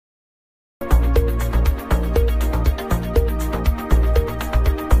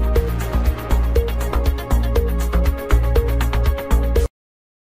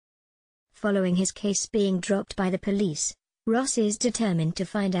Following his case being dropped by the police, Ross is determined to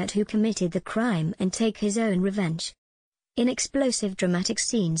find out who committed the crime and take his own revenge. In explosive dramatic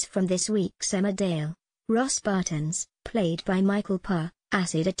scenes from this week's Emmerdale, Ross Barton's, played by Michael Parr,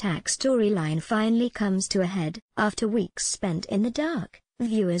 acid attack storyline finally comes to a head. After weeks spent in the dark,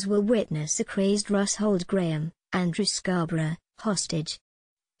 viewers will witness a crazed Ross hold Graham, Andrew Scarborough, hostage.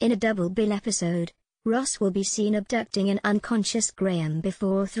 In a double bill episode, Ross will be seen abducting an unconscious Graham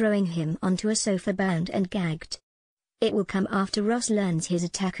before throwing him onto a sofa bound and gagged. It will come after Ross learns his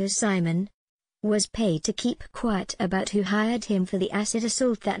attacker Simon was paid to keep quiet about who hired him for the acid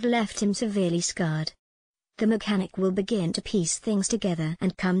assault that left him severely scarred. The mechanic will begin to piece things together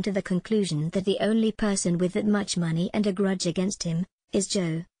and come to the conclusion that the only person with that much money and a grudge against him is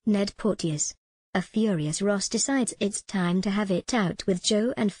Joe, Ned Porteous. A furious Ross decides it's time to have it out with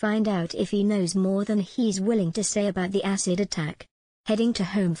Joe and find out if he knows more than he's willing to say about the acid attack. Heading to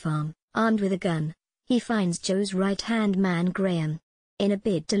Home Farm, armed with a gun, he finds Joe's right-hand man Graham. In a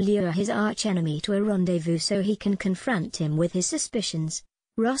bid to lure his archenemy to a rendezvous so he can confront him with his suspicions,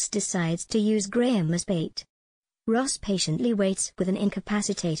 Ross decides to use Graham as bait. Ross patiently waits with an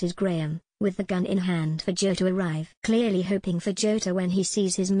incapacitated Graham, with the gun in hand for Joe to arrive. Clearly hoping for Joe to when he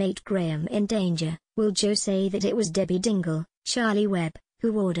sees his mate Graham in danger, will Joe say that it was Debbie Dingle, Charlie Webb,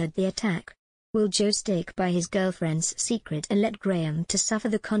 who ordered the attack? Will Joe stick by his girlfriend's secret and let Graham to suffer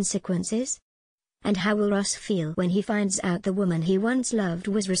the consequences? And how will Ross feel when he finds out the woman he once loved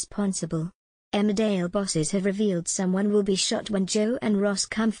was responsible? Emmerdale bosses have revealed someone will be shot when Joe and Ross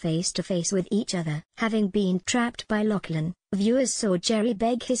come face to face with each other. Having been trapped by Lachlan, viewers saw Jerry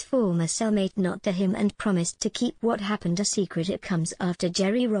beg his former cellmate not to him and promised to keep what happened a secret. It comes after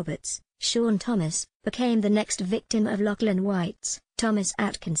Jerry Roberts, Sean Thomas, became the next victim of Lachlan White's, Thomas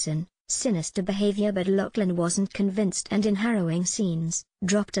Atkinson, sinister behavior, but Lachlan wasn't convinced and in harrowing scenes,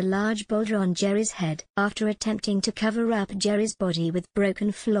 dropped a large boulder on Jerry's head. After attempting to cover up Jerry's body with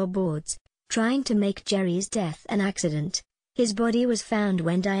broken floorboards, trying to make Jerry's death an accident, his body was found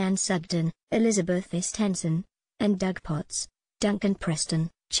when Diane Sugden, Elizabeth Estenson, and Doug Potts, Duncan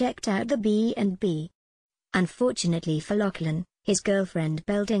Preston, checked out the B&B. Unfortunately for Lachlan, his girlfriend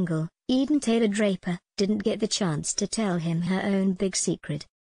Belle Dingle, Eden Taylor Draper, didn't get the chance to tell him her own big secret.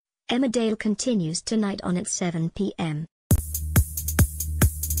 Emmerdale continues tonight on at 7 p.m.